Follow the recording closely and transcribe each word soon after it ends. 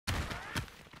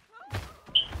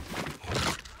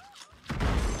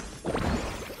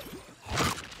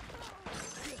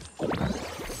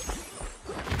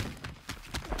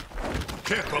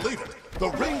Can't believe it. The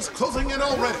ring's closing in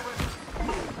already.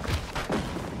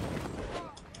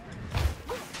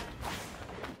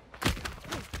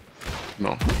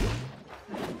 No.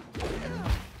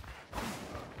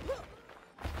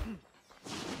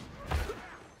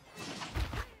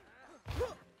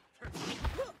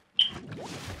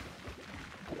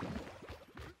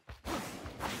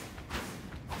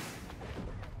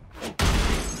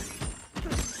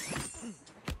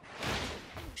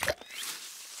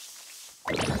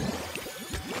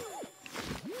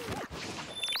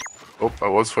 Oh, I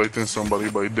was fighting somebody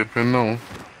by dipping now.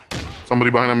 Somebody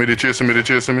behind me, they chasing me, they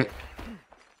chasing me.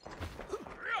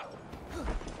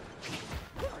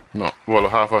 No, well,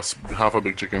 half a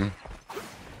big chicken.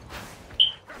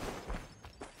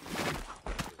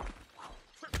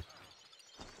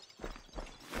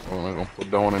 Oh, I'm gonna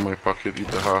put that one in my pocket, eat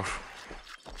the half.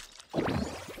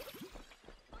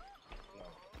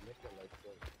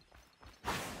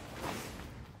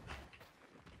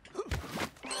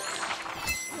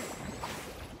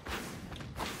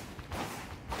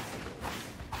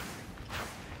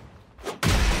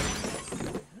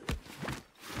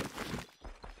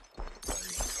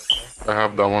 I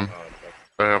have that one.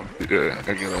 Yeah,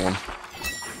 I get that one.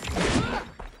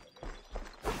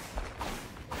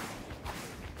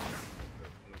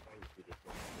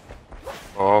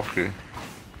 Oh, okay.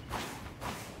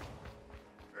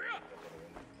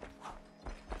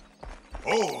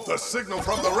 Oh, the signal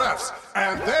from the refs.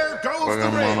 And there goes I the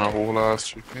got ring. a whole ass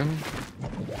chicken.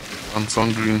 And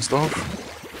some green stuff.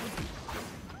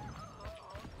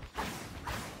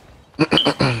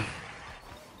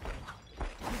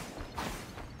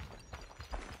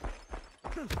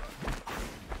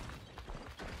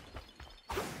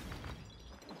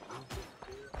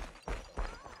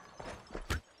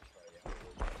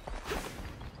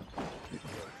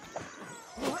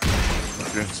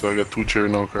 Okay, so I got 2 cherry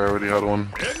now, 'cause I already had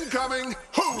one. Incoming.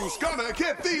 Who's gonna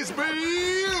get these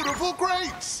beautiful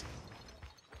grapes?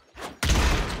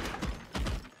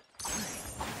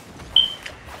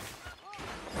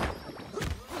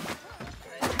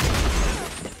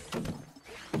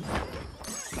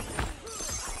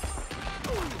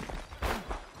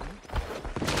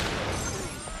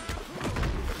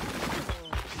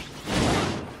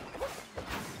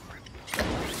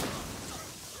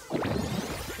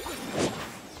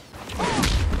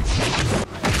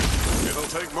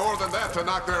 Take more than that to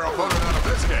knock their opponent out of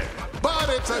this game, but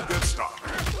it's a good start.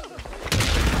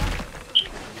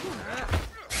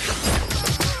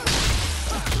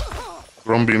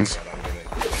 Rum beans.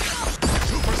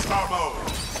 Superstar mode.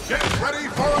 Get ready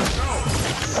for a show.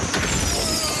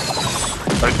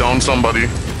 I downed somebody.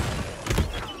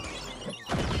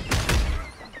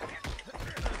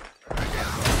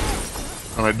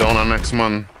 And I down our next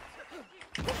man.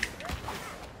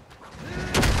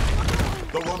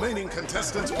 The remaining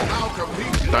contestants will now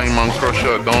compete. Diamond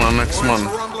Crusher down our next man.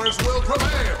 Rumblers will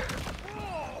prevail.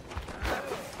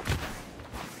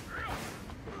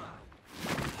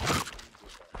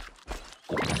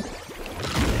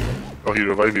 Oh, he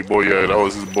revived me, boy. Yeah, that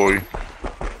was his boy.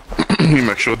 He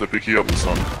make sure to pick you up,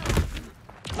 son.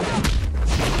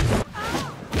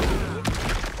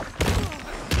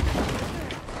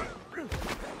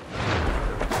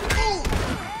 Ooh,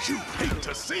 you hate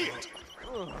to see it.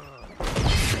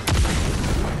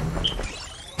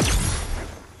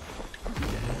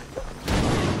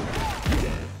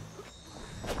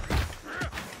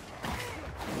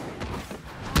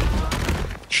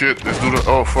 Shit, this dude.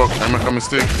 Oh, fuck. I make a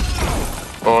mistake.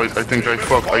 Oh, I think I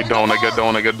fuck. I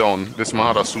get down. This man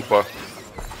had a super.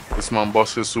 This man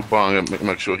bust his super and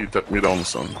make sure he tap me down,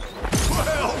 son.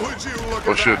 Well, would you look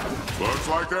Oh, at shit. that? Looks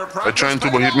like they're I trying to,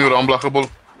 but hit me with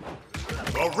unblockable.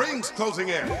 The ring's closing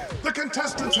in. The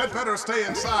contestants had better stay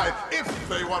inside if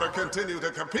they want to continue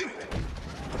to compete.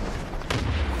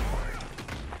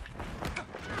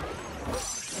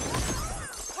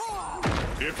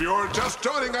 If you're just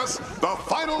joining us, the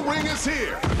final ring is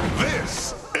here.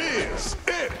 This is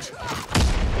it.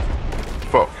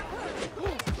 Fuck.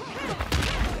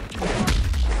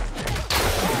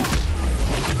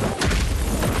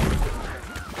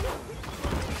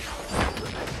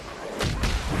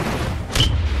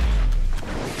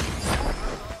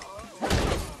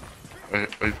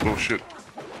 Oh shit.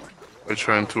 I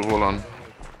trying to hold on.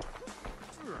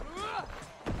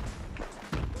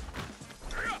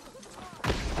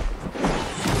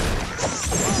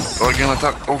 Oh, again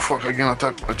attack. Oh fuck, again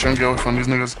attack. I try and get away from these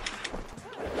niggas.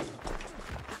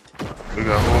 They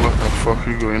got a whole lot of fuck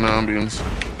you going ambience.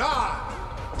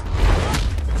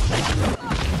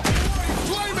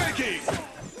 Playmaking.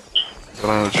 Got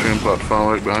on the train platform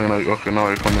right behind. Like, okay, now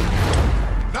I come in.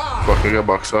 9, Fuck, I get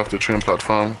box off the train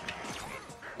platform.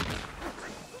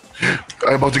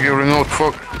 I about to get ring out,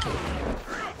 fuck.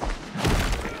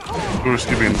 Where's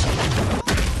Stevens?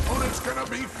 Opponent's gonna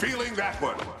be feeling that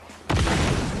one.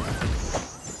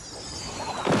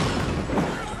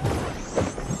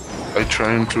 I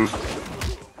trying to.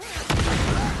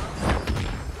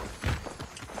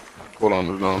 Hold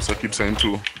on, no, so I keep saying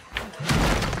two.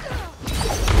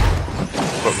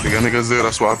 Fuck, the niggas there,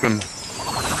 that's what happened.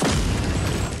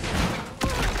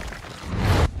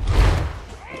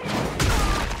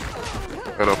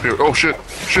 Head up here. Oh shit!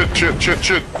 Shit!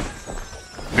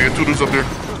 They get two dudes up there.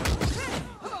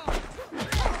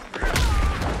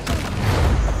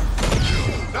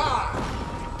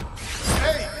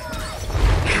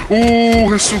 Ooh,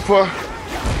 his super.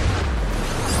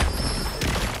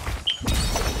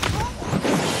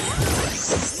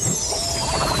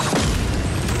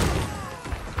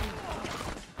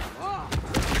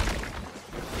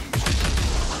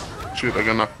 Shit, I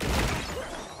got knocked.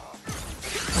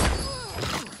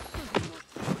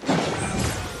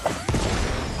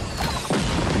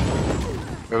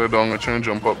 Get it down, I try and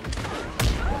jump up.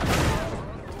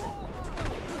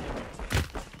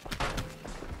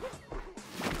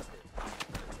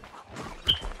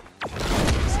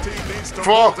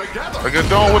 Fuck! I get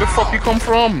down, where the fuck he come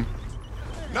from?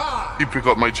 He pick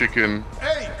up my chicken.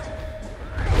 8.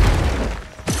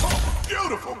 Oh,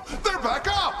 beautiful! They're back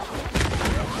up!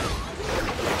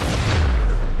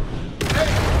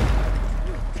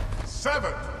 8.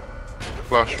 7.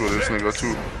 Flash with this nigga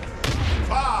too.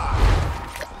 5.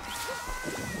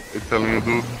 They telling you,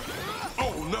 dude.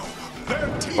 Oh no!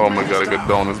 Their Oh my god, I get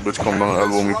down, this bitch come down,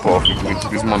 elbow me perfectly.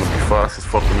 This man will be fast as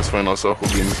fuck in this final circle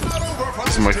beans.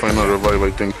 This is my final revive,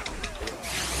 I think.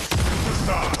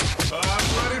 I'm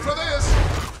ready for this!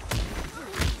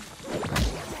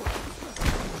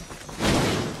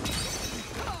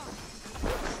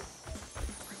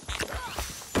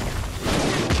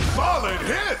 Solid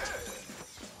hit!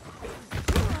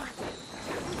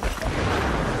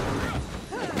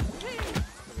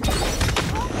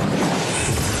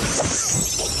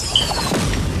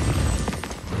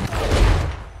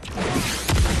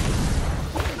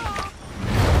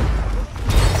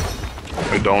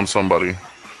 I downed somebody.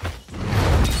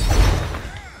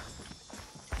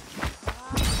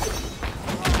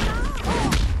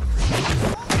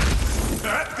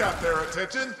 That got their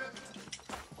attention.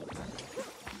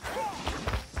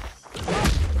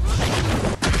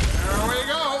 There we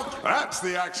go. That's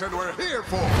the action we're here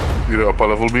for. You the upper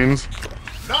level beans?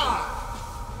 9.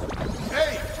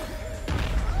 8.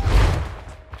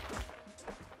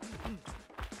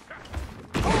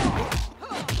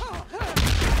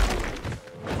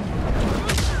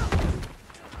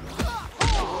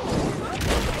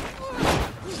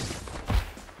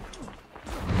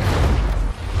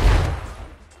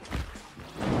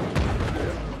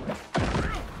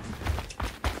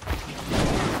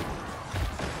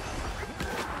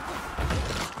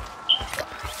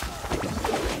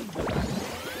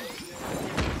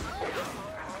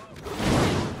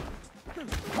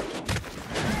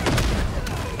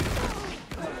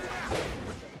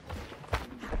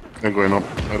 They're going up,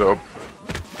 head up.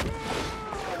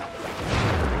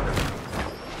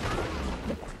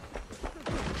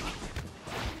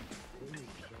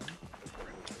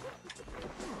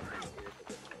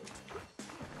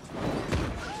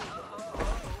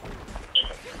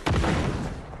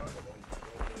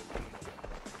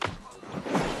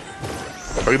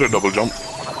 I did a double jump.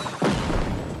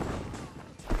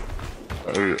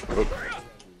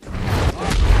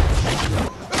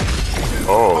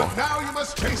 Oh. But now you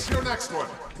must chase your next one.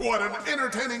 What an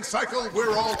entertaining cycle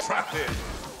we're all trapped in.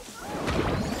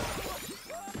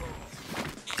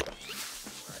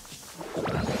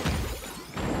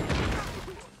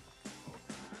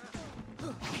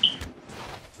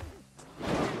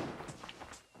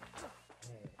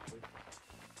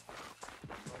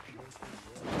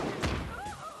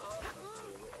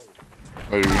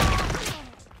 Great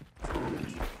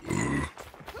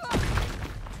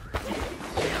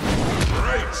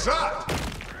shot!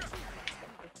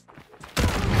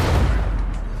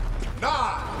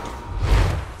 9.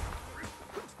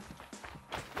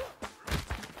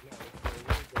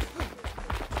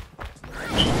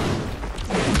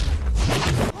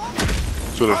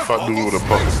 So the fat dude with a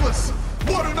puck. Speechless.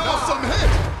 What an awesome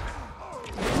hit!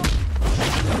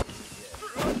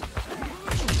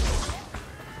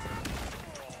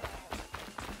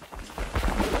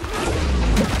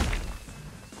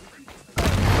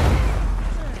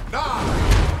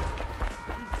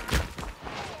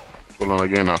 Hold on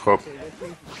again, knock up.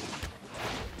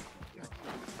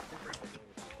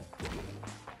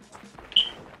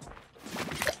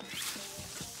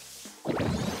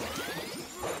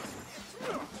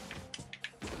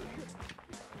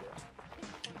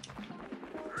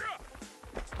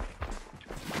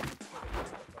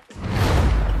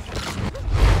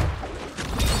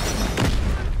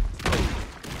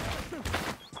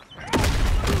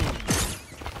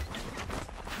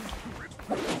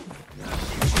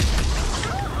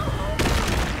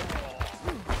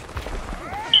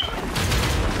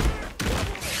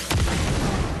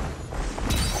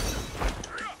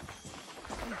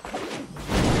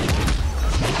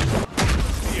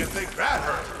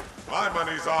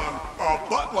 bounties on a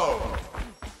buttload.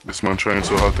 This man trying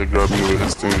so hard to grab me with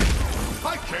his thing.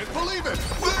 I can't believe it.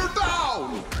 They're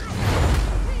down.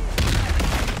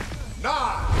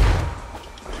 9.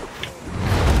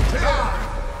 10.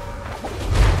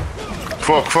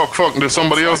 Fuck. There's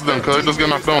somebody else then, cause I just get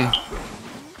knocked down.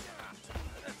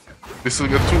 This will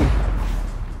get 2. 8.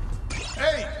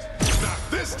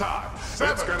 Not this time.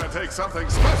 7. It's gonna take something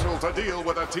special to deal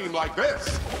with a team like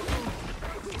this.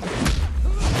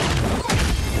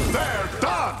 They're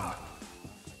done.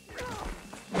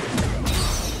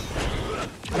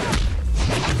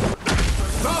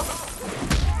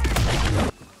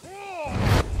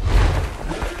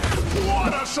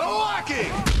 What a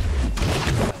shellacking!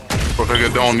 Fuck, I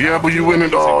get down. Yeah, but you win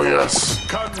it. Oh, yes.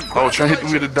 I was trying to hit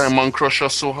you with the Diamond Crusher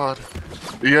so hard.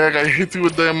 Yeah, I hit you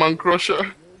with Diamond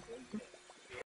Crusher.